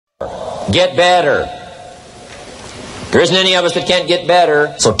Get better. There isn't any of us that can't get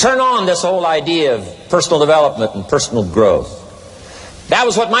better. So turn on this whole idea of personal development and personal growth. That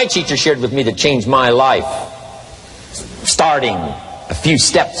was what my teacher shared with me that changed my life. Starting a few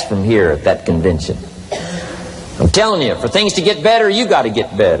steps from here at that convention. I'm telling you, for things to get better, you got to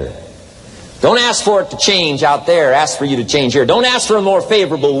get better. Don't ask for it to change out there. Ask for you to change here. Don't ask for a more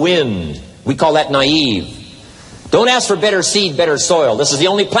favorable wind. We call that naive. Don't ask for better seed, better soil. This is the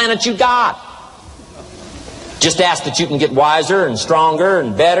only planet you got. Just ask that you can get wiser and stronger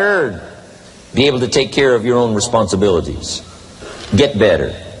and better, be able to take care of your own responsibilities. Get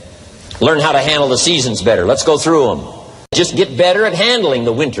better. Learn how to handle the seasons better. Let's go through them. Just get better at handling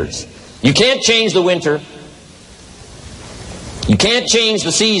the winters. You can't change the winter. You can't change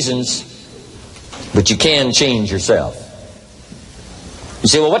the seasons, but you can change yourself. You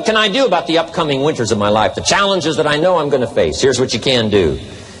say, well, what can I do about the upcoming winters of my life? The challenges that I know I'm going to face. Here's what you can do.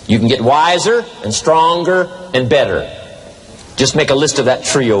 You can get wiser and stronger and better. Just make a list of that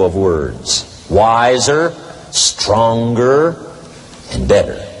trio of words. Wiser, stronger, and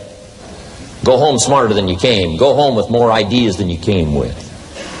better. Go home smarter than you came. Go home with more ideas than you came with.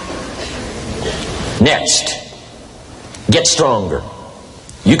 Next, get stronger.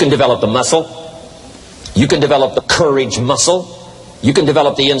 You can develop the muscle. You can develop the courage muscle. You can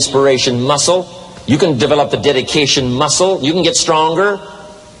develop the inspiration muscle. You can develop the dedication muscle. You can get stronger.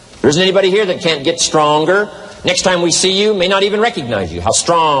 There isn't anybody here that can't get stronger. Next time we see you, may not even recognize you, how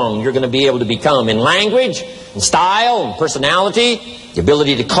strong you're going to be able to become in language, in style, in personality, the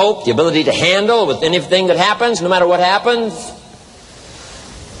ability to cope, the ability to handle with anything that happens, no matter what happens.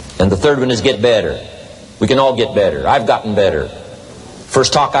 And the third one is get better. We can all get better. I've gotten better.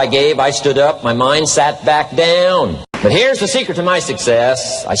 First talk I gave, I stood up, my mind sat back down. But here's the secret to my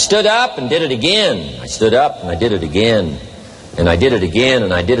success. I stood up and did it again. I stood up and I did it again. And I did it again,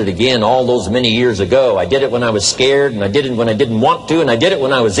 and I did it again all those many years ago. I did it when I was scared, and I did it when I didn't want to, and I did it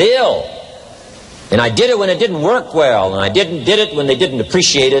when I was ill. And I did it when it didn't work well, and I did it when they didn't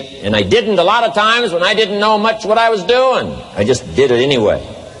appreciate it, and I didn't a lot of times when I didn't know much what I was doing. I just did it anyway.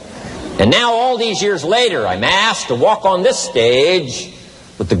 And now all these years later, I'm asked to walk on this stage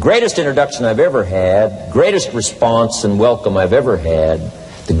with the greatest introduction I've ever had, greatest response and welcome I've ever had,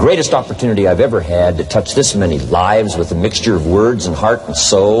 the greatest opportunity I've ever had to touch this many lives with a mixture of words and heart and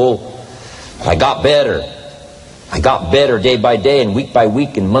soul. I got better. I got better day by day and week by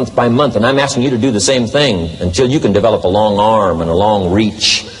week and month by month. And I'm asking you to do the same thing until you can develop a long arm and a long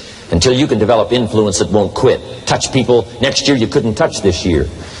reach. Until you can develop influence that won't quit. Touch people next year you couldn't touch this year.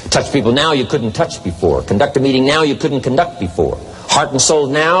 Touch people now you couldn't touch before. Conduct a meeting now you couldn't conduct before. Heart and soul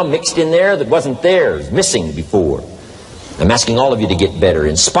now mixed in there that wasn't there, missing before. I'm asking all of you to get better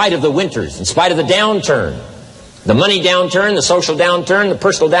in spite of the winters, in spite of the downturn, the money downturn, the social downturn, the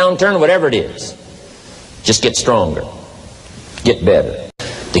personal downturn, whatever it is. Just get stronger. Get better.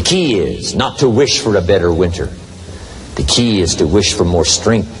 The key is not to wish for a better winter. The key is to wish for more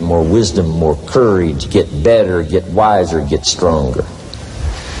strength, more wisdom, more courage, get better, get wiser, get stronger.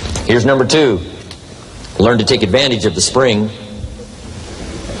 Here's number 2. Learn to take advantage of the spring.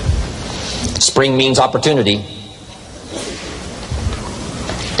 Spring means opportunity.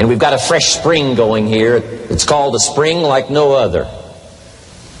 And we've got a fresh spring going here. It's called a spring like no other.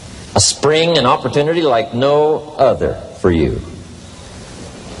 A spring, an opportunity like no other for you.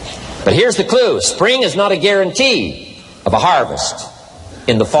 But here's the clue. Spring is not a guarantee of a harvest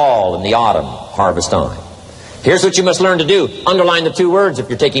in the fall and the autumn harvest time. Here's what you must learn to do. Underline the 2 words if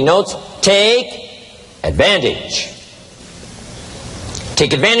you're taking notes. Take advantage.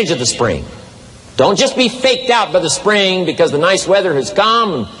 Take advantage of the spring. Don't just be faked out by the spring because the nice weather has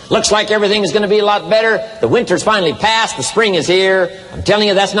come and looks like everything is going to be a lot better. The winter's finally passed, the spring is here. I'm telling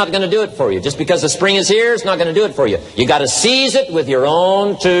you, that's not going to do it for you. Just because the spring is here, it's not going to do it for you. You got to seize it with your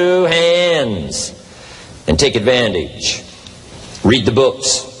own 2 hands and take advantage. Read the books.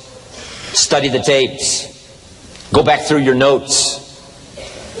 Study the tapes. Go back through your notes.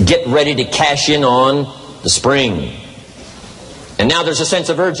 Get ready to cash in on the spring. And now there's a sense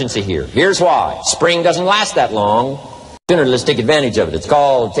of urgency here. Here's why. Spring doesn't last that long. Sooner, let's take advantage of it. It's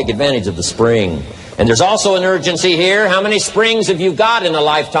called take advantage of the spring. And there's also an urgency here. How many springs have you got in a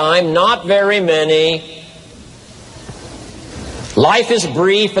lifetime? Not very many. Life is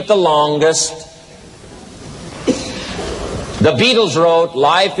brief at the longest. The Beatles wrote,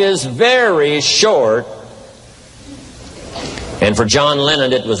 life is very short. And for John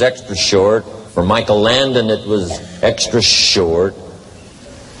Lennon, it was extra short. For Michael Landon, it was extra short.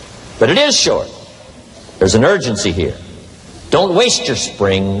 But it is short. There's an urgency here. Don't waste your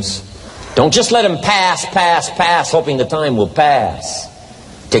springs. Don't just let them pass, hoping the time will pass.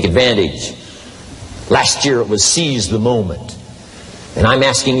 Take advantage. Last year it was seize the moment. And I'm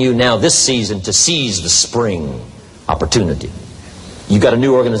asking you now this season to seize the spring opportunity. You've got a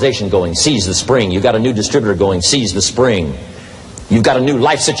new organization going, seize the spring. You've got a new distributor going, seize the spring. You've got a new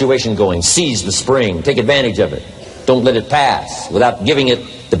life situation going, seize the spring. Take advantage of it. Don't let it pass without giving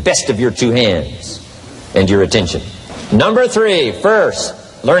it the best of your two hands and your attention. Number 3,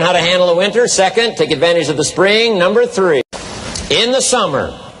 first, learn how to handle the winter. Second, take advantage of the spring. Number 3, in the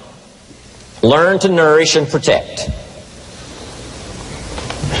summer, learn to nourish and protect.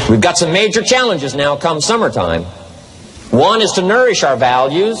 We've got some major challenges now come summertime. One is to nourish our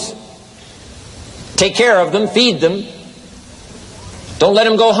values, take care of them, feed them. Don't let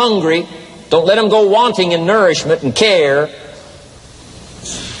them go hungry. Don't let them go wanting in nourishment and care.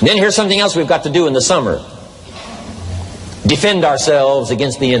 And then here's something else we've got to do in the summer. Defend ourselves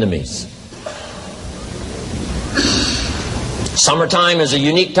against the enemies. Summertime is a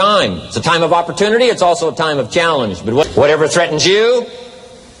unique time. It's a time of opportunity. It's also a time of challenge. But whatever threatens you,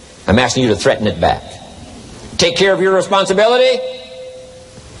 I'm asking you to threaten it back. Take care of your responsibility,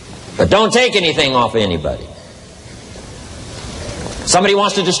 but don't take anything off of anybody. Somebody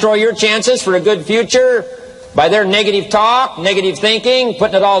wants to destroy your chances for a good future by their negative talk, negative thinking,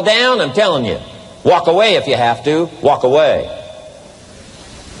 putting it all down. I'm telling you, walk away if you have to. Walk away.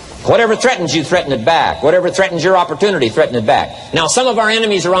 Whatever threatens you, threaten it back. Whatever threatens your opportunity, threaten it back. Now, some of our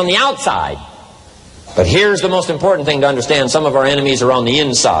enemies are on the outside, but here's the most important thing to understand. Some of our enemies are on the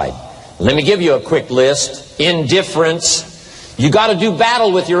inside. Let me give you a quick list. Indifference. You got to do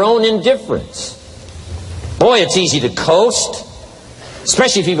battle with your own indifference. Boy, it's easy to coast,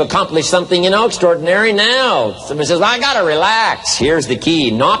 especially if you've accomplished something, extraordinary. Now, somebody says, I got to relax. Here's the key.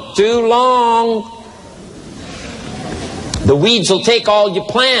 Not too long. The weeds will take all you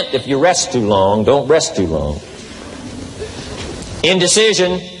plant if you rest too long. Don't rest too long.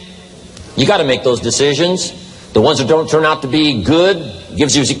 Indecision. You got to make those decisions. The ones that don't turn out to be good,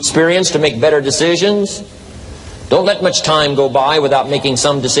 gives you experience to make better decisions. Don't let much time go by without making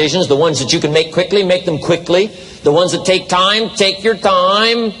some decisions. The ones that you can make quickly, make them quickly. The ones that take time, take your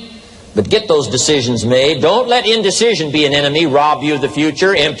time. But get those decisions made. Don't let indecision be an enemy, rob you of the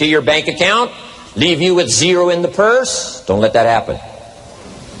future, empty your bank account, leave you with zero in the purse. Don't let that happen.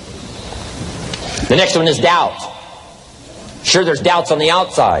 The next one is doubt. Sure, there's doubts on the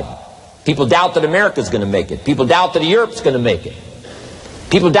outside. People doubt that America's going to make it. People doubt that Europe's going to make it.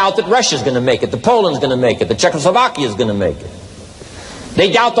 People doubt that Russia's going to make it. That Poland's going to make it. That Czechoslovakia's going to make it.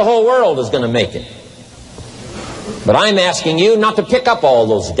 They doubt the whole world is going to make it. But I'm asking you not to pick up all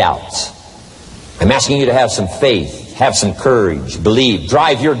those doubts. I'm asking you to have some faith, have some courage, believe,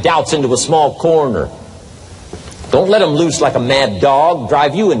 drive your doubts into a small corner. Don't let them loose like a mad dog,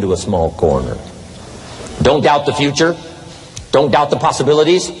 drive you into a small corner. Don't doubt the future. Don't doubt the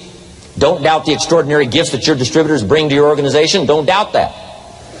possibilities. Don't doubt the extraordinary gifts that your distributors bring to your organization. Don't doubt that.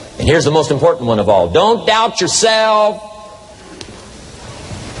 And here's the most important one of all. Don't doubt yourself.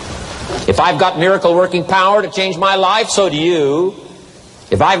 If I've got miracle working power to change my life, so do you.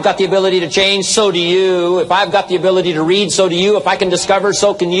 If I've got the ability to change, so do you. If I've got the ability to read, so do you. If I can discover,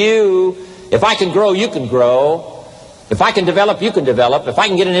 so can you. If I can grow, you can grow. If I can develop, you can develop. If I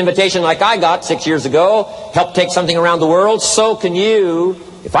can get an invitation like I got 6 years ago, help take something around the world, so can you.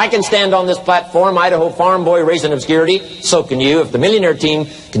 If I can stand on this platform, Idaho farm boy raised in obscurity, so can you. If the millionaire team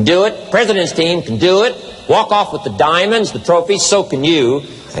can do it, president's team can do it, walk off with the diamonds, the trophies, so can you.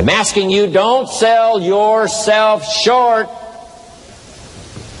 I'm asking you, don't sell yourself short.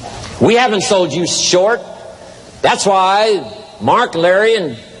 We haven't sold you short. That's why Mark, Larry,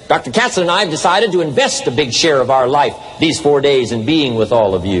 and Dr. Katzler and I have decided to invest a big share of our life these 4 days in being with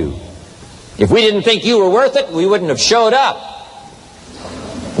all of you. If we didn't think you were worth it, we wouldn't have showed up.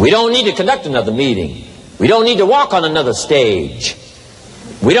 We don't need to conduct another meeting. We don't need to walk on another stage.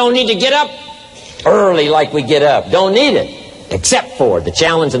 We don't need to get up early like we get up. Don't need it. Except for the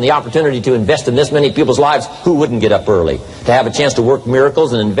challenge and the opportunity to invest in this many people's lives who wouldn't get up early. To have a chance to work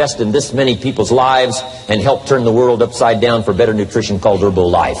miracles and invest in this many people's lives and help turn the world upside down for better nutrition called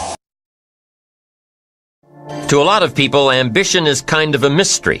Herbalife. To a lot of people, ambition is kind of a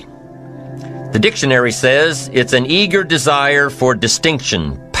mystery. The dictionary says it's an eager desire for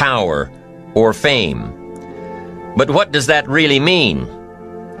distinction, power, or fame. But what does that really mean?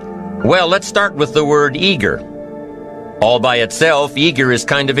 Well, let's start with the word eager. All by itself, eager is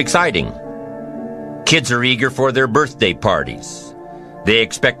kind of exciting. Kids are eager for their birthday parties. They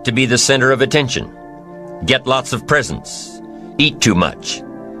expect to be the center of attention, get lots of presents, eat too much.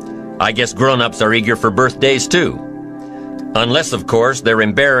 I guess grown-ups are eager for birthdays too. Unless, of course, they're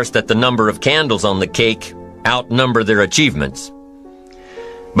embarrassed that the number of candles on the cake outnumber their achievements.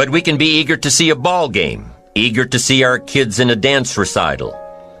 But we can be eager to see a ball game, eager to see our kids in a dance recital,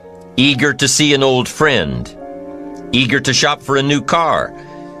 eager to see an old friend, eager to shop for a new car.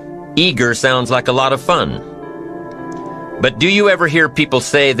 Eager sounds like a lot of fun. But do you ever hear people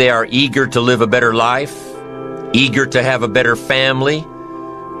say they are eager to live a better life, eager to have a better family,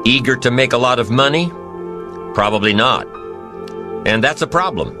 eager to make a lot of money? Probably not. And that's a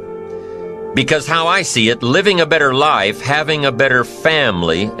problem. Because how I see it, living a better life, having a better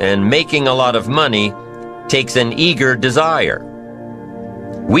family, and making a lot of money takes an eager desire.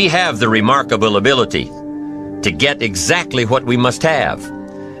 We have the remarkable ability to get exactly what we must have.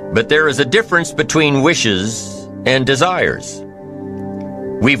 But there is a difference between wishes and desires.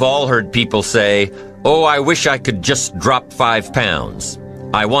 We've all heard people say, "Oh, I wish I could just drop 5 pounds.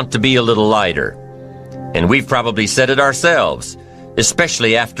 I want to be a little lighter." And we've probably said it ourselves,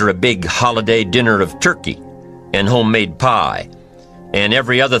 especially after a big holiday dinner of turkey and homemade pie and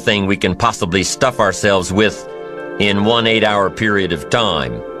every other thing we can possibly stuff ourselves with in one 8-hour period of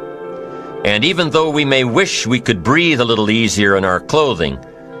time. And even though we may wish we could breathe a little easier in our clothing,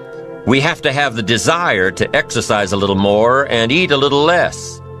 we have to have the desire to exercise a little more and eat a little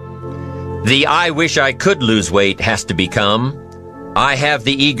less. The "I wish I could lose weight" has to become, "I have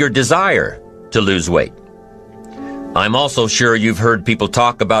the eager desire to lose weight." I'm also sure you've heard people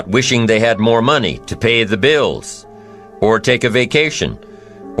talk about wishing they had more money to pay the bills, or take a vacation,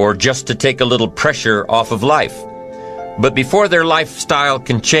 or just to take a little pressure off of life. But before their lifestyle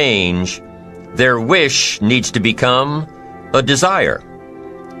can change, their wish needs to become a desire.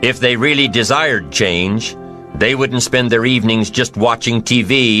 If they really desired change, they wouldn't spend their evenings just watching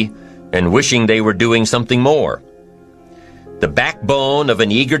TV and wishing they were doing something more. The backbone of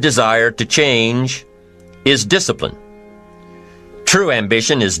an eager desire to change is discipline. True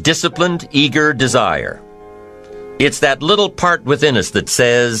ambition is disciplined, eager desire. It's that little part within us that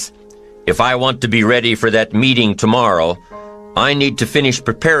says, if I want to be ready for that meeting tomorrow, I need to finish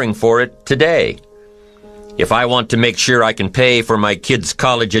preparing for it today. If I want to make sure I can pay for my kids'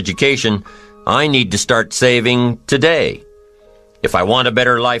 college education, I need to start saving today. If I want a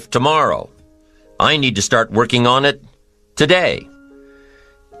better life tomorrow, I need to start working on it today.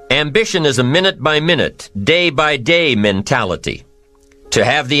 Ambition is a minute-by-minute, day-by-day mentality. To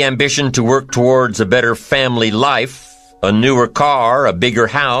have the ambition to work towards a better family life, a newer car, a bigger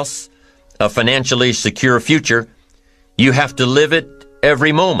house, a financially secure future, you have to live it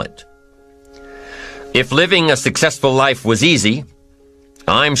every moment. If living a successful life was easy,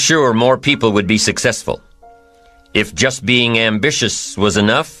 I'm sure more people would be successful. If just being ambitious was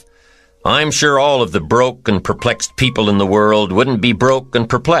enough, I'm sure all of the broke and perplexed people in the world wouldn't be broke and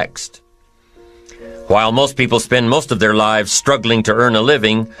perplexed. While most people spend most of their lives struggling to earn a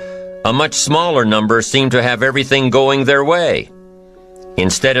living, a much smaller number seem to have everything going their way.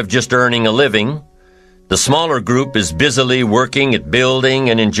 Instead of just earning a living, the smaller group is busily working at building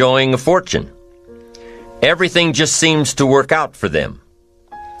and enjoying a fortune. Everything just seems to work out for them.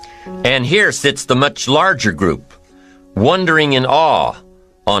 And here sits the much larger group, wondering in awe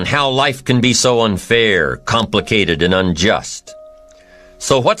on how life can be so unfair, complicated, and unjust.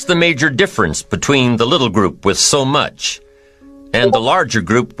 So what's the major difference between the little group with so much and the larger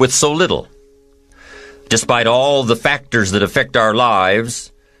group with so little? Despite all the factors that affect our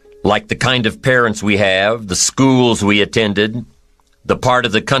lives, like the kind of parents we have, the schools we attended, the part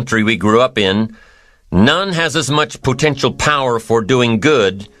of the country we grew up in, none has as much potential power for doing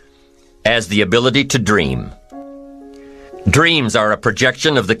good as the ability to dream. Dreams are a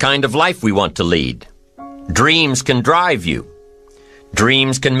projection of the kind of life we want to lead. Dreams can drive you.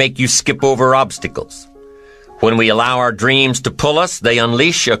 Dreams can make you skip over obstacles. When we allow our dreams to pull us, they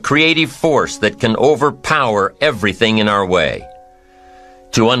unleash a creative force that can overpower everything in our way.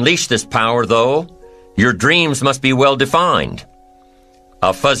 To unleash this power, though, your dreams must be well defined.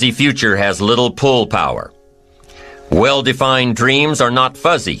 A fuzzy future has little pull power. Well-defined dreams are not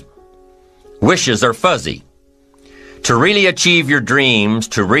fuzzy. Wishes are fuzzy. To really achieve your dreams,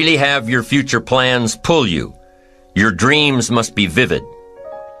 to really have your future plans pull you, your dreams must be vivid.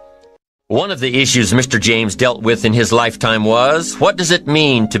 One of the issues Mr. James dealt with in his lifetime was, what does it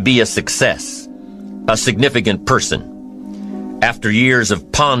mean to be a success, a significant person? After years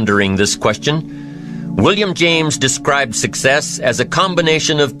of pondering this question, William James described success as a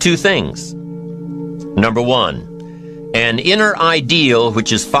combination of two things. Number one, an inner ideal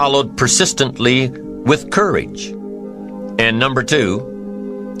which is followed persistently with courage. And number two,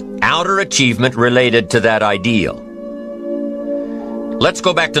 outer achievement related to that ideal. Let's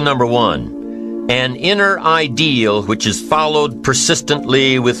go back to number one, an inner ideal which is followed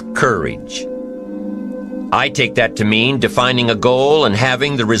persistently with courage. I take that to mean defining a goal and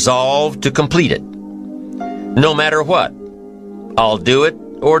having the resolve to complete it. No matter what, I'll do it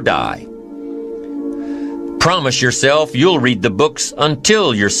or die. Promise yourself you'll read the books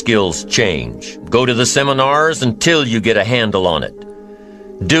until your skills change. Go to the seminars until you get a handle on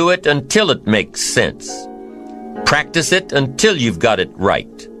it. Do it until it makes sense. Practice it until you've got it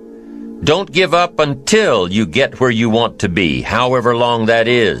right. Don't give up until you get where you want to be, however long that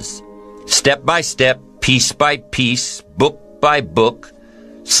is. Step by step, piece by piece, book by book,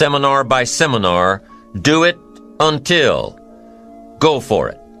 seminar by seminar, do it until. Go for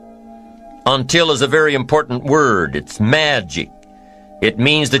it. Until is a very important word. It's magic. It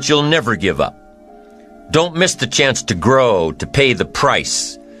means that you'll never give up. Don't miss the chance to grow, to pay the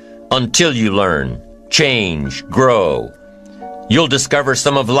price. Until you learn, change, grow. You'll discover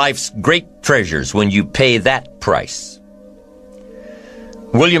some of life's great treasures when you pay that price.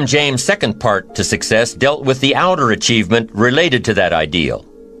 William James' second part to success dealt with the outer achievement related to that ideal.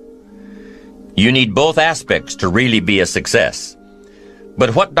 You need both aspects to really be a success.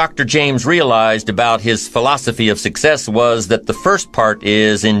 But what Dr. James realized about his philosophy of success was that the first part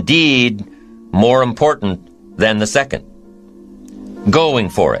is indeed more important than the second. Going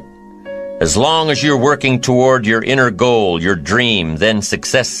for it. As long as you're working toward your inner goal, your dream, then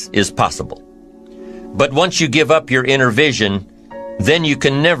success is possible. But once you give up your inner vision, then you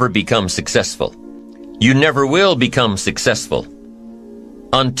can never become successful. You never will become successful.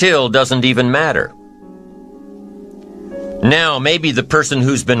 Until doesn't even matter. Now, maybe the person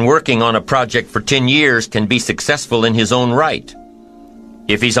who's been working on a project for 10 years can be successful in his own right,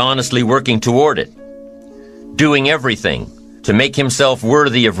 if he's honestly working toward it, doing everything to make himself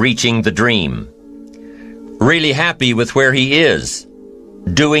worthy of reaching the dream, really happy with where he is,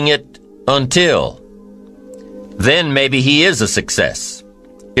 doing it until. Then maybe he is a success.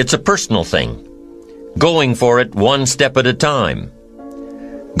 It's a personal thing, going for it one step at a time.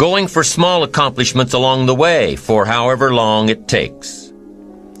 Going for small accomplishments along the way for however long it takes.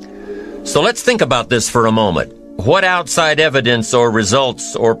 So let's think about this for a moment. What outside evidence or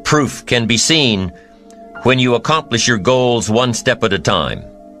results or proof can be seen when you accomplish your goals one step at a time?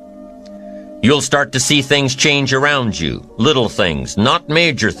 You'll start to see things change around you, little things, not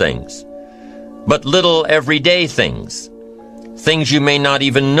major things, but little everyday things, things you may not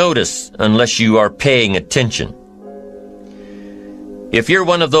even notice unless you are paying attention. If you're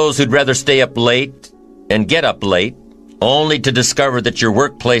one of those who'd rather stay up late and get up late, only to discover that your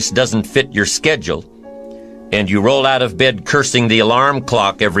workplace doesn't fit your schedule, and you roll out of bed cursing the alarm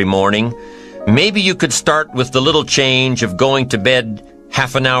clock every morning, maybe you could start with the little change of going to bed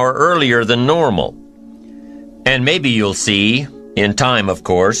half an hour earlier than normal. And maybe you'll see, in time of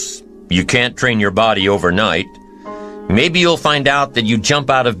course, you can't train your body overnight, maybe you'll find out that you jump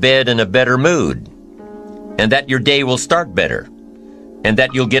out of bed in a better mood, and that your day will start better, and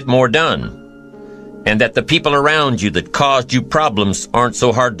that you'll get more done, and that the people around you that caused you problems aren't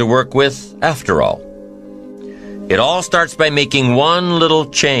so hard to work with after all. It all starts by making one little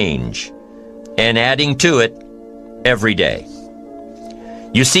change and adding to it every day.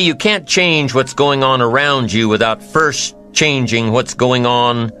 You see, you can't change what's going on around you without first changing what's going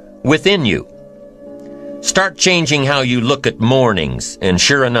on within you. Start changing how you look at mornings, and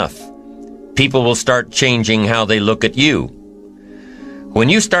sure enough, people will start changing how they look at you. When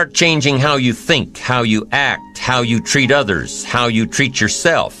you start changing how you think, how you act, how you treat others, how you treat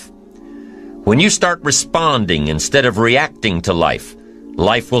yourself, when you start responding instead of reacting to life,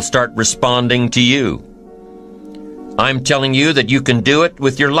 life will start responding to you. I'm telling you that you can do it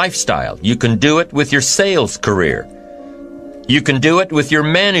with your lifestyle. You can do it with your sales career. You can do it with your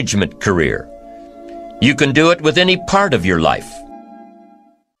management career. You can do it with any part of your life.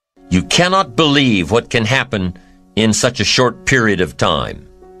 You cannot believe what can happen in such a short period of time.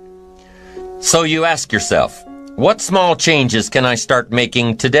 So you ask yourself, what small changes can I start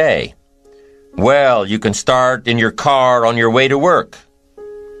making today? Well, you can start in your car on your way to work.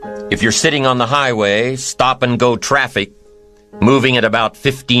 If you're sitting on the highway, stop and go traffic, moving at about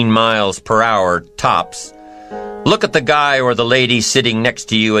 15 miles per hour tops, look at the guy or the lady sitting next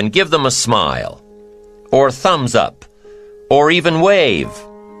to you and give them a smile, or thumbs up, or even wave.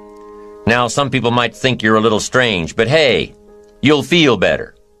 Now, some people might think you're a little strange, but hey, you'll feel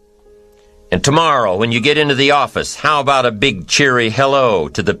better. And tomorrow, when you get into the office, how about a big cheery hello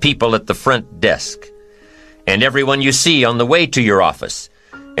to the people at the front desk, and everyone you see on the way to your office?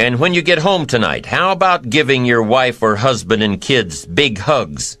 And when you get home tonight, how about giving your wife or husband and kids big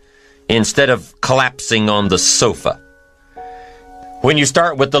hugs instead of collapsing on the sofa? When you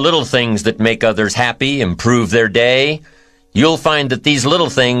start with the little things that make others happy, improve their day, you'll find that these little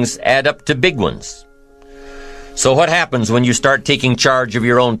things add up to big ones. So what happens when you start taking charge of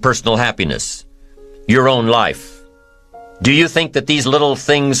your own personal happiness, your own life? Do you think that these little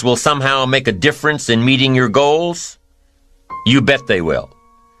things will somehow make a difference in meeting your goals? You bet they will.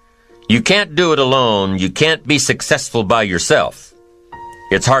 You can't do it alone. You can't be successful by yourself.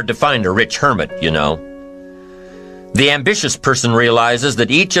 It's hard to find a rich hermit, you know. The ambitious person realizes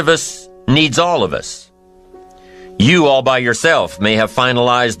that each of us needs all of us. You all by yourself may have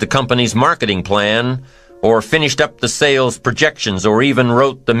finalized the company's marketing plan, or finished up the sales projections, or even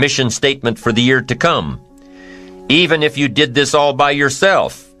wrote the mission statement for the year to come. Even if you did this all by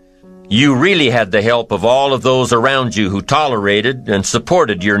yourself, you really had the help of all of those around you who tolerated and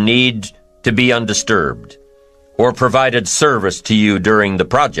supported your need to be undisturbed, or provided service to you during the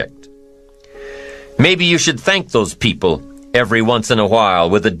project. Maybe you should thank those people every once in a while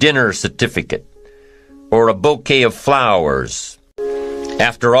with a dinner certificate or a bouquet of flowers.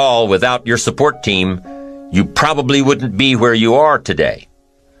 After all, without your support team, you probably wouldn't be where you are today.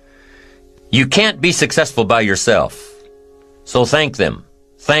 You can't be successful by yourself, so thank them.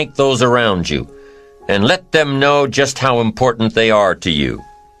 Thank those around you, and let them know just how important they are to you.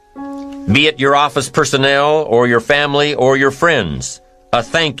 Be it your office personnel or your family or your friends, a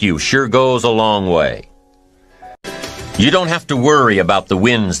thank you sure goes a long way. You don't have to worry about the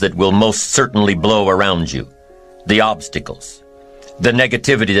winds that will most certainly blow around you, the obstacles, the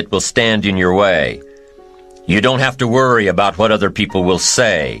negativity that will stand in your way. You don't have to worry about what other people will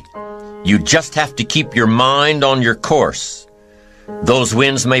say. You just have to keep your mind on your course. Those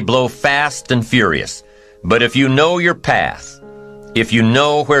winds may blow fast and furious, but if you know your path, if you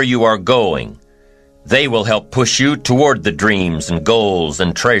know where you are going, they will help push you toward the dreams and goals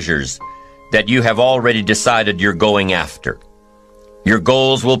and treasures that you have already decided you're going after. Your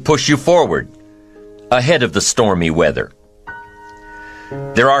goals will push you forward, ahead of the stormy weather.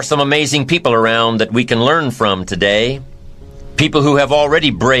 There are some amazing people around that we can learn from today. People who have already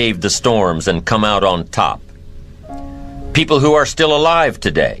braved the storms and come out on top. People who are still alive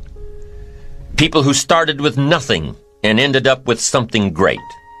today. People who started with nothing and ended up with something great.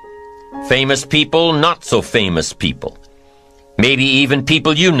 Famous people, not so famous people. Maybe even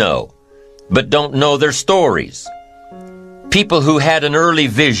people you know, but don't know their stories. People who had an early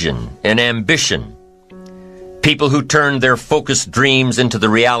vision and ambition. People who turned their focused dreams into the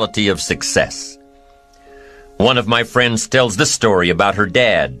reality of success. One of my friends tells this story about her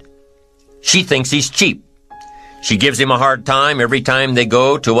dad. She thinks he's cheap. She gives him a hard time every time they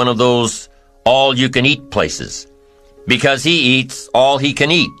go to one of those all-you-can-eat places, because he eats all he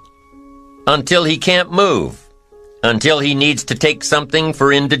can eat, until he can't move, until he needs to take something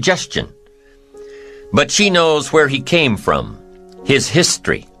for indigestion. But she knows where he came from, his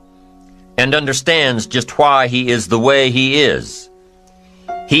history, and understands just why he is the way he is.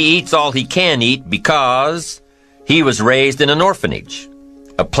 He eats all he can eat because he was raised in an orphanage,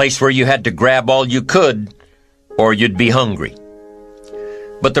 a place where you had to grab all you could or you'd be hungry.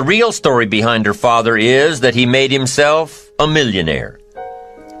 But the real story behind her father is that he made himself a millionaire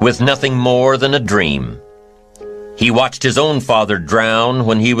with nothing more than a dream. He watched his own father drown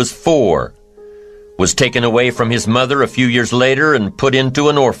when he was 4, was taken away from his mother a few years later and put into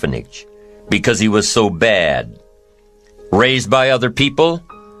an orphanage because he was so bad. Raised by other people,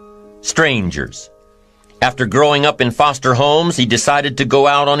 strangers. After growing up in foster homes, he decided to go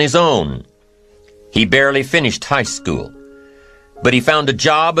out on his own. He barely finished high school, but he found a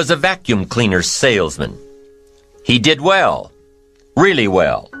job as a vacuum cleaner salesman. He did well, really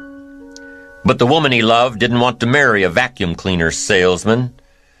well. But the woman he loved didn't want to marry a vacuum cleaner salesman,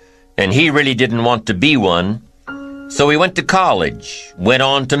 and he really didn't want to be one, so he went to college, went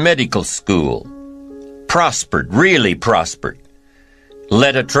on to medical school, prospered, really prospered,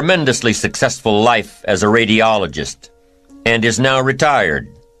 led a tremendously successful life as a radiologist, and is now retired,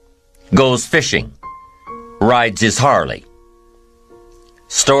 goes fishing, rides his Harley.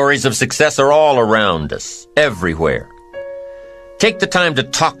 Stories of success are all around us, everywhere. Take the time to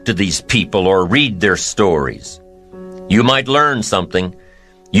talk to these people or read their stories. You might learn something.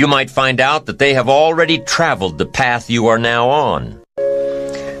 You might find out that they have already traveled the path you are now on.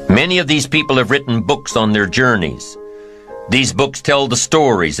 Many of these people have written books on their journeys. These books tell the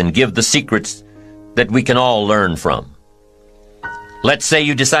stories and give the secrets that we can all learn from. Let's say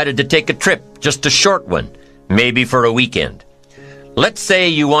you decided to take a trip, just a short one, maybe for a weekend. Let's say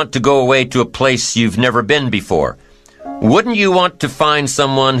you want to go away to a place you've never been before. Wouldn't you want to find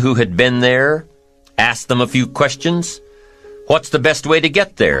someone who had been there? Ask them a few questions? What's the best way to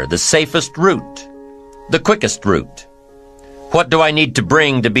get there? The safest route? The quickest route? What do I need to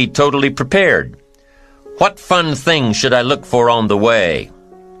bring to be totally prepared? What fun things should I look for on the way?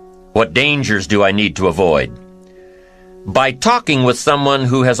 What dangers do I need to avoid? By talking with someone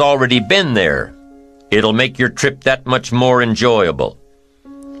who has already been there, it'll make your trip that much more enjoyable.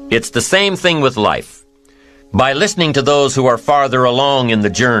 It's the same thing with life. By listening to those who are farther along in the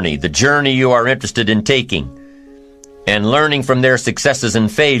journey you are interested in taking, and learning from their successes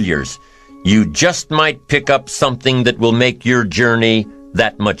and failures, you just might pick up something that will make your journey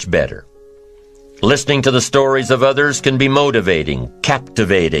that much better. Listening to the stories of others can be motivating,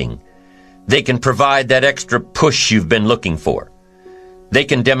 captivating. They can provide that extra push you've been looking for. They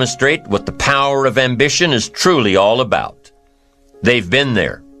can demonstrate what the power of ambition is truly all about. They've been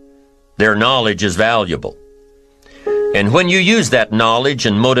there. Their knowledge is valuable. And when you use that knowledge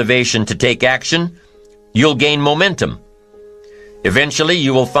and motivation to take action, you'll gain momentum. Eventually,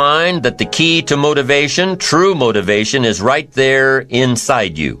 you will find that the key to motivation, true motivation, is right there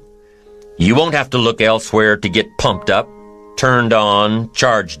inside you. You won't have to look elsewhere to get pumped up, turned on,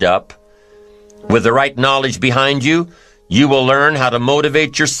 charged up. With the right knowledge behind you, you will learn how to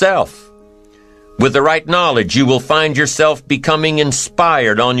motivate yourself. With the right knowledge, you will find yourself becoming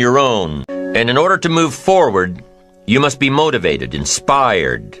inspired on your own. And in order to move forward, you must be motivated,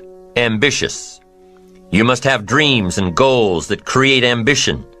 inspired, ambitious. You must have dreams and goals that create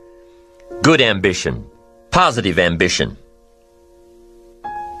ambition. Good ambition, positive ambition.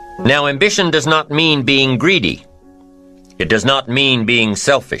 Now, ambition does not mean being greedy. It does not mean being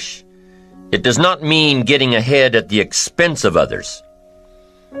selfish. It does not mean getting ahead at the expense of others.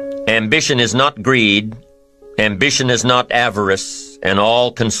 Ambition is not greed. Ambition is not avarice, an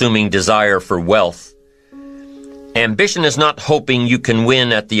all-consuming desire for wealth. Ambition is not hoping you can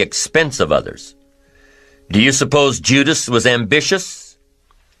win at the expense of others. Do you suppose Judas was ambitious?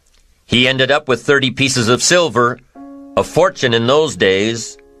 He ended up with 30 pieces of silver, a fortune in those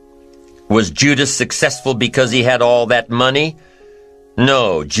days. Was Judas successful because he had all that money?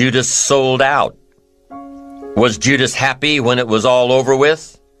 No, Judas sold out. Was Judas happy when it was all over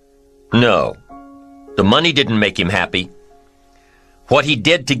with? No. The money didn't make him happy. What he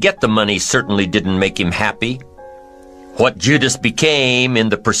did to get the money certainly didn't make him happy. What Judas became in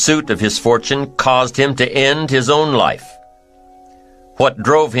the pursuit of his fortune caused him to end his own life. What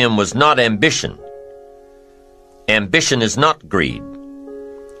drove him was not ambition. Ambition is not greed.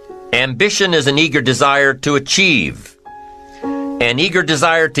 Ambition is an eager desire to achieve, an eager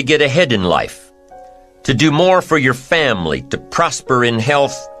desire to get ahead in life, to do more for your family, to prosper in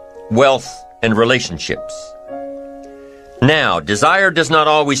health, wealth, and relationships. Now, desire does not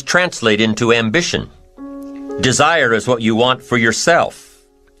always translate into ambition. Desire is what you want for yourself.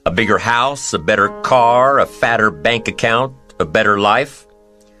 A bigger house, a better car, a fatter bank account, a better life.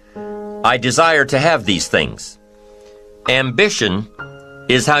 I desire to have these things. Ambition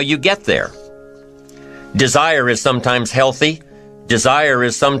is how you get there. Desire is sometimes healthy. Desire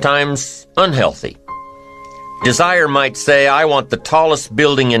is sometimes unhealthy. Desire might say, I want the tallest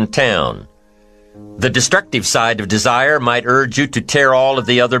building in town. The destructive side of desire might urge you to tear all of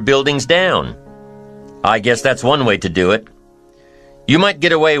the other buildings down. I guess that's one way to do it. You might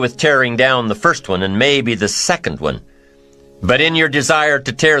get away with tearing down the first one and maybe the second one. But in your desire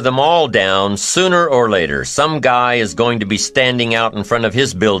to tear them all down, sooner or later, some guy is going to be standing out in front of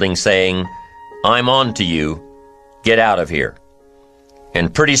his building saying, I'm on to you. Get out of here.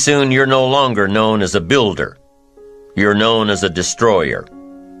 And pretty soon you're no longer known as a builder. You're known as a destroyer.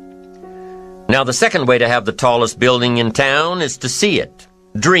 Now, the second way to have the tallest building in town is to see it,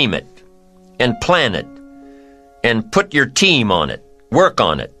 dream it, and plan it, and put your team on it, work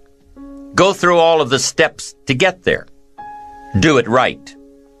on it. Go through all of the steps to get there. Do it right.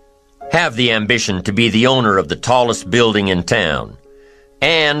 Have the ambition to be the owner of the tallest building in town,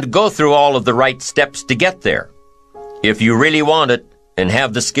 and go through all of the right steps to get there. If you really want it, and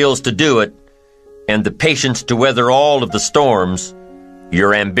have the skills to do it, and the patience to weather all of the storms,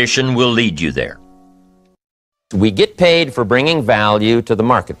 your ambition will lead you there. We get paid for bringing value to the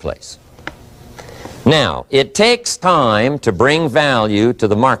marketplace. Now, it takes time to bring value to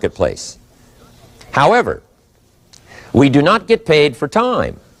the marketplace. However, we do not get paid for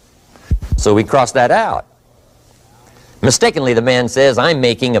time, so we cross that out. Mistakenly, the man says, I'm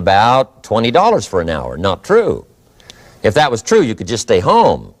making about $20 for an hour. Not true. If that was true, you could just stay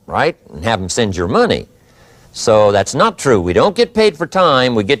home, right, and have him send your money. So that's not true. We don't get paid for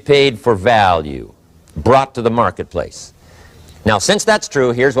time. We get paid for value brought to the marketplace. Now, since that's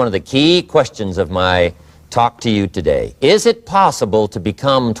true, here's one of the key questions of my talk to you today. Is it possible to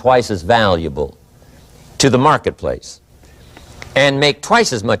become twice as valuable to the marketplace and make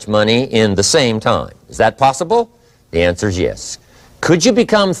twice as much money in the same time? Is that possible? The answer is yes. Could you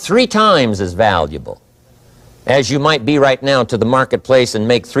become 3 times as valuable as you might be right now to the marketplace and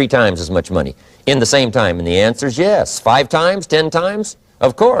make 3 times as much money? in the same time? And the answer is yes. 5 times, 10 times?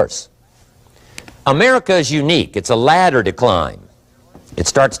 Of course. America is unique. It's a ladder to climb. It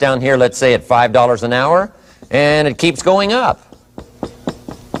starts down here, let's say, at $5 an hour, and it keeps going up.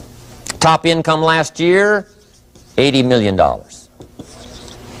 Top income last year, $80 million.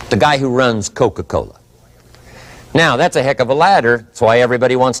 The guy who runs Coca-Cola. Now, that's a heck of a ladder. That's why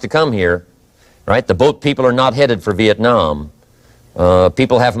everybody wants to come here, right? The boat people are not headed for Vietnam.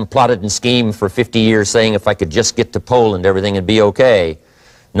 People haven't plotted and schemed for 50 years saying if I could just get to Poland, everything would be okay.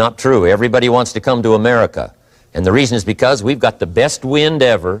 Not true. Everybody wants to come to America. And the reason is because we've got the best wind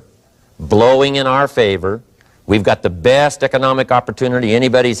ever blowing in our favor. We've got the best economic opportunity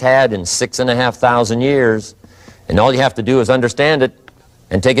anybody's had in 6,500 years. And all you have to do is understand it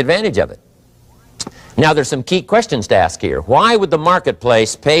and take advantage of it. Now, there's some key questions to ask here. Why would the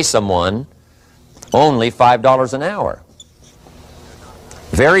marketplace pay someone only $5 an hour?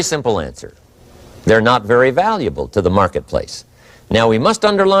 Very simple answer. They're not very valuable to the marketplace. Now, we must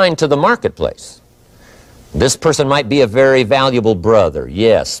underline to the marketplace. This person might be a very valuable brother.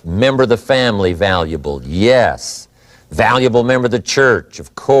 Yes. Member of the family, valuable. Yes. Valuable member of the church,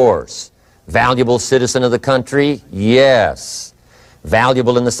 of course. Valuable citizen of the country? Yes.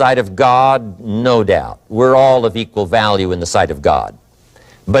 Valuable in the sight of God? No doubt. We're all of equal value in the sight of God.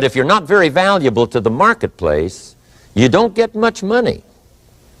 But if you're not very valuable to the marketplace, you don't get much money.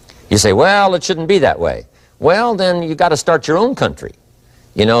 You say, well, it shouldn't be that way. Well, then you got to start your own country.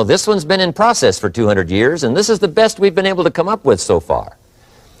 You know, this one's been in process for 200 years, and this is the best we've been able to come up with so far.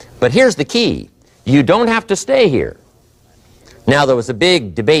 But here's the key. You don't have to stay here. Now, there was a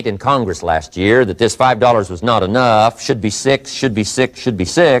big debate in Congress last year that this $5 was not enough, should be 6, should be 6, should be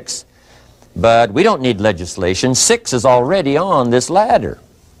 6. But we don't need legislation. 6 is already on this ladder.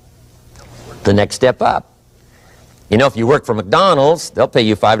 The next step up. You know, if you work for McDonald's, they'll pay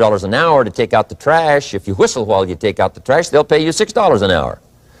you $5 an hour to take out the trash. If you whistle while you take out the trash, they'll pay you $6 an hour.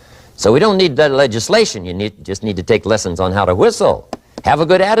 So we don't need that legislation. You just need to take lessons on how to whistle. Have a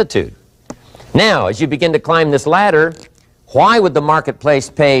good attitude. Now, as you begin to climb this ladder, why would the marketplace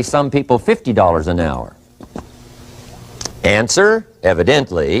pay some people $50 an hour? Answer,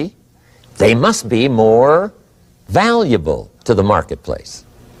 evidently, they must be more valuable to the marketplace.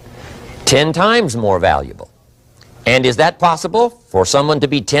 10 times more valuable. And is that possible for someone to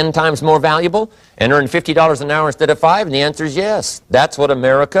be 10 times more valuable and earn $50 an hour instead of 5? And the answer is yes. That's what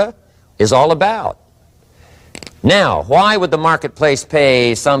America is all about. Now, why would the marketplace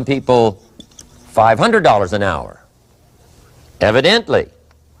pay some people $500 an hour? Evidently,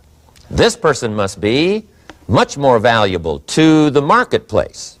 this person must be much more valuable to the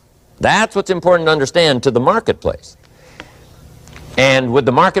marketplace. That's what's important to understand, to the marketplace. And would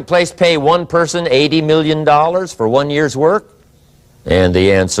the marketplace pay one person $80 million for 1 year's work? And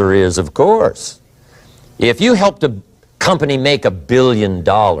the answer is, of course. If you helped a company make $1 billion,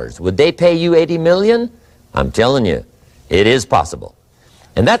 would they pay you $80 million? I'm telling you, it is possible.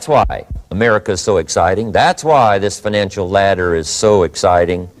 And that's why America is so exciting. That's why this financial ladder is so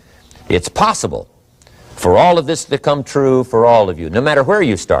exciting. It's possible for all of this to come true for all of you, no matter where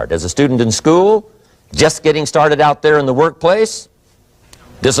you start. As a student in school, just getting started out there in the workplace,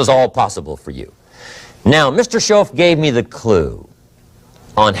 this is all possible for you. Now, Mr. Schoaf gave me the clue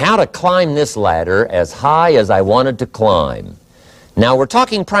on how to climb this ladder as high as I wanted to climb. Now, we're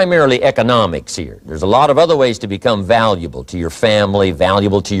talking primarily economics here. There's a lot of other ways to become valuable to your family,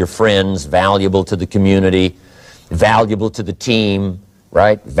 valuable to your friends, valuable to the community, valuable to the team,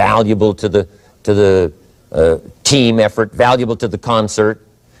 right? Valuable to the team effort, valuable to the concert.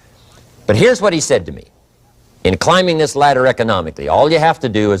 But here's what he said to me. In climbing this ladder economically, all you have to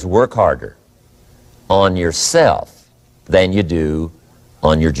do is work harder on yourself than you do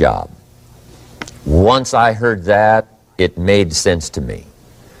on your job. Once I heard that, it made sense to me.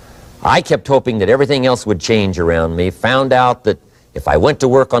 I kept hoping that everything else would change around me, found out that if I went to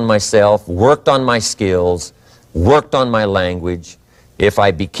work on myself, worked on my skills, worked on my language, if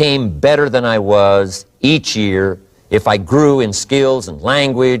I became better than I was each year, if I grew in skills and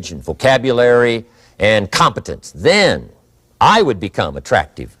language and vocabulary and competence, then I would become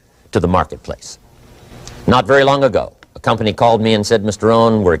attractive to the marketplace. Not very long ago, a company called me and said, Mr.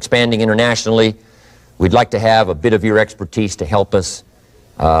 Rohn, we're expanding internationally. We'd like to have a bit of your expertise to help us.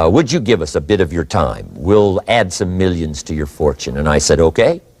 Would you give us a bit of your time? We'll add some millions to your fortune. And I said,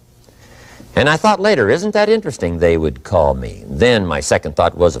 okay. And I thought later, isn't that interesting they would call me? Then my second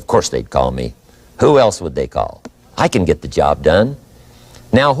thought was, of course they'd call me. Who else would they call? I can get the job done.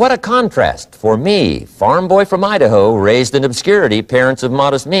 Now, what a contrast for me, farm boy from Idaho, raised in obscurity, parents of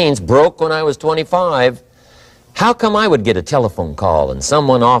modest means, broke when I was 25. How come I would get a telephone call and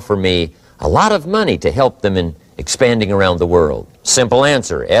someone offer me a lot of money to help them in expanding around the world? Simple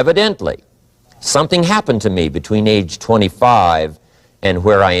answer, evidently. Something happened to me between age 25 and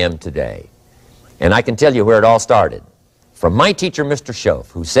where I am today. And I can tell you where it all started. From my teacher, Mr. Schoaf,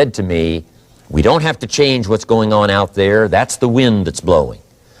 who said to me, we don't have to change what's going on out there. That's the wind that's blowing.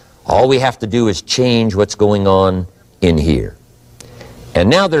 All we have to do is change what's going on in here. And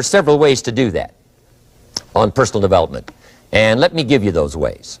now there's several ways to do that on personal development. And let me give you those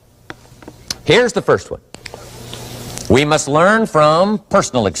ways. Here's the first one. We must learn from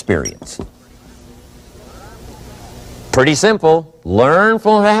personal experience. Pretty simple. Learn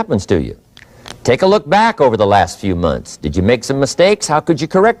from what happens to you. Take a look back over the last few months. Did you make some mistakes? How could you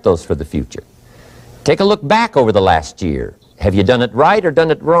correct those for the future? Take a look back over the last year. Have you done it right or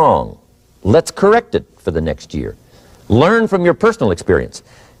done it wrong? Let's correct it for the next year. Learn from your personal experience.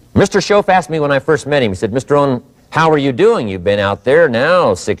 Mr. Schoaf asked me when I first met him, he said, Mr. Rohn, how are you doing? You've been out there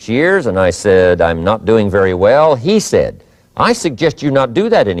now 6 years. And I said, I'm not doing very well. He said, I suggest you not do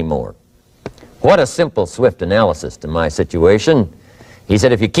that anymore. What a simple, swift analysis to my situation. He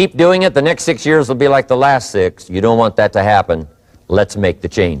said, if you keep doing it, the next 6 years will be like the last 6. You don't want that to happen. Let's make the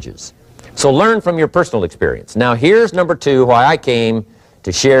changes. So learn from your personal experience. Now here's number 2, why I came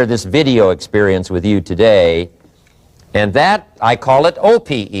to share this video experience with you today. And that, I call it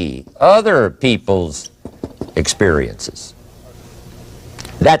OPE, other people's experiences.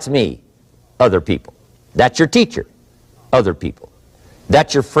 That's me, other people. That's your teacher, other people.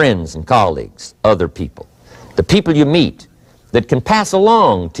 That's your friends and colleagues, other people. The people you meet that can pass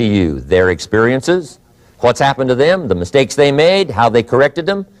along to you their experiences, what's happened to them, the mistakes they made, how they corrected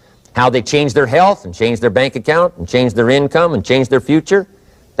them, how they changed their health and changed their bank account and changed their income and changed their future.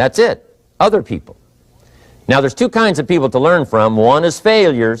 That's it, other people. Now there's 2 kinds of people to learn from. One is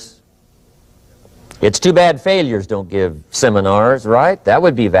failures. It's too bad failures don't give seminars, right? That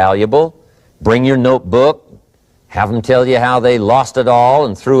would be valuable. Bring your notebook, have them tell you how they lost it all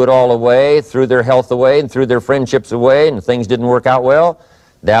and threw it all away, threw their health away and threw their friendships away and things didn't work out well.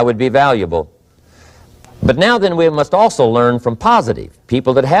 That would be valuable. But now then we must also learn from positive,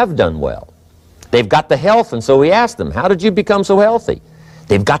 people that have done well. They've got the health, and so we ask them, how did you become so healthy?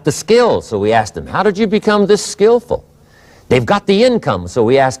 They've got the skills, so we ask them, how did you become this skillful? They've got the income, so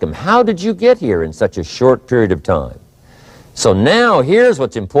we ask them, how did you get here in such a short period of time? So now here's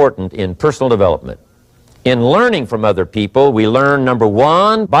what's important in personal development. In learning from other people, we learn, number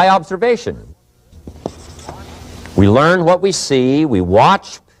 1, by observation. We learn what we see. We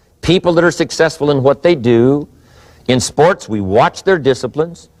watch people that are successful in what they do. In sports, we watch their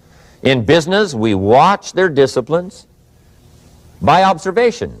disciplines. In business, we watch their disciplines. By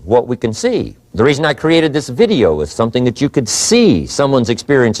observation, what we can see. The reason I created this video is something that you could see someone's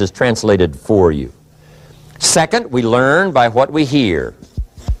experiences translated for you. Second, we learn by what we hear.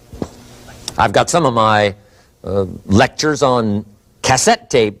 I've got some of my lectures on cassette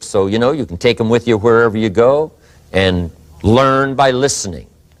tapes, so you can take them with you wherever you go and learn by listening.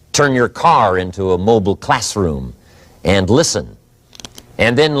 Turn your car into a mobile classroom and listen.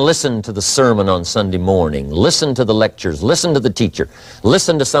 And then listen to the sermon on Sunday morning. Listen to the lectures. Listen to the teacher.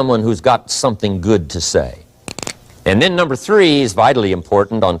 Listen to someone who's got something good to say. And then number 3 is vitally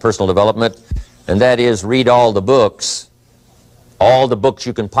important on personal development, and that is read all the books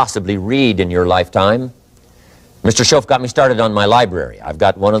you can possibly read in your lifetime. Mr. Schoaf got me started on my library. I've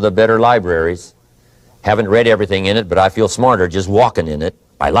got one of the better libraries. Haven't read everything in it, but I feel smarter just walking in it.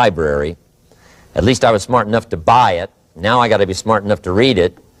 My library. At least I was smart enough to buy it. Now I got to be smart enough to read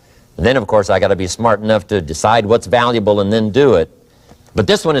it. And then, of course, I got to be smart enough to decide what's valuable and then do it. But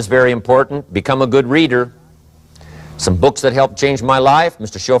this one is very important. Become a good reader. Some books that helped change my life.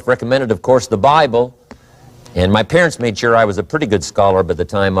 Mr. Schoaf recommended, of course, the Bible. And my parents made sure I was a pretty good scholar by the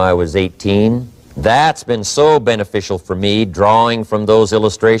time I was 18. That's been so beneficial for me, drawing from those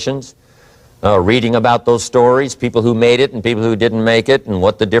illustrations, reading about those stories, people who made it and people who didn't make it and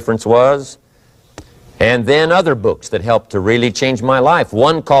what the difference was. And then other books that helped to really change my life.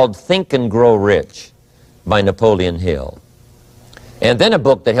 One called Think and Grow Rich by Napoleon Hill. And then a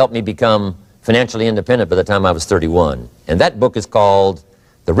book that helped me become financially independent by the time I was 31. And that book is called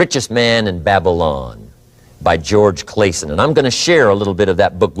The Richest Man in Babylon by George Clason. And I'm going to share a little bit of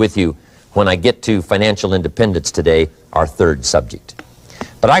that book with you when I get to financial independence today, our 3rd subject.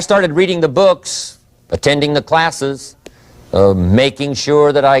 But I started reading the books, attending the classes, making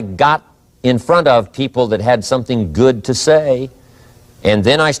sure that I got in front of people that had something good to say. And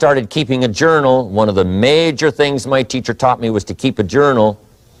then I started keeping a journal. One of the major things my teacher taught me was to keep a journal.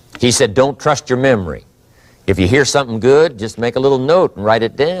 He said, don't trust your memory. If you hear something good, just make a little note and write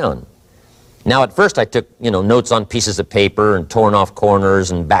it down. Now, at first I took, notes on pieces of paper and torn off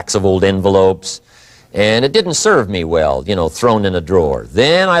corners and backs of old envelopes, and it didn't serve me well, thrown in a drawer.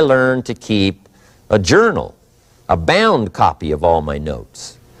 Then I learned to keep a journal, a bound copy of all my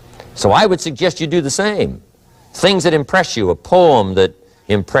notes. So I would suggest you do the same. Things that impress you, a poem that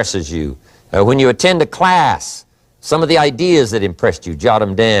impresses you. When you attend a class, some of the ideas that impressed you, jot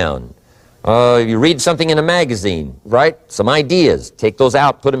them down. You read something in a magazine, right? Some ideas. Take those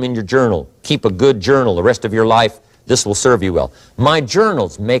out, put them in your journal. Keep a good journal the rest of your life. This will serve you well. My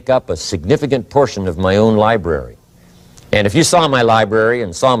journals make up a significant portion of my own library. And if you saw my library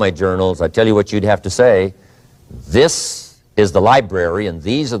and saw my journals, I tell you what you'd have to say. This is the library, and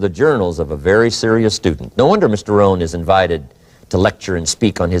these are the journals of a very serious student. No wonder Mr. Rohn is invited to lecture and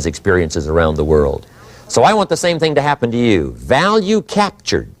speak on his experiences around the world. So I want the same thing to happen to you. Value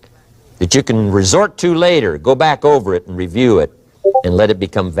captured that you can resort to later, go back over it and review it, and let it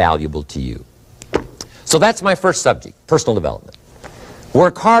become valuable to you. So that's my first subject, personal development.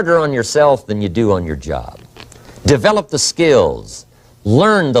 Work harder on yourself than you do on your job. Develop the skills,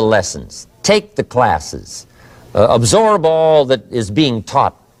 learn the lessons, take the classes, absorb all that is being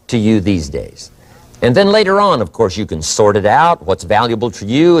taught to you these days. And then later on, of course, you can sort it out, what's valuable to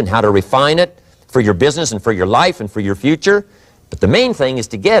you and how to refine it for your business and for your life and for your future. But the main thing is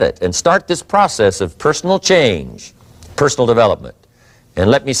to get it and start this process of personal change, personal development. And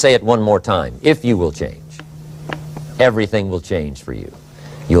let me say it one more time. If you will change, everything will change for you.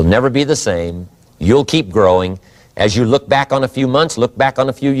 You'll never be the same. You'll keep growing. As you look back on a few months, look back on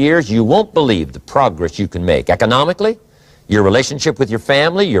a few years, you won't believe the progress you can make. Economically, your relationship with your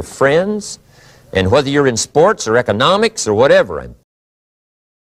family, your friends, and whether you're in sports or economics or whatever, I'm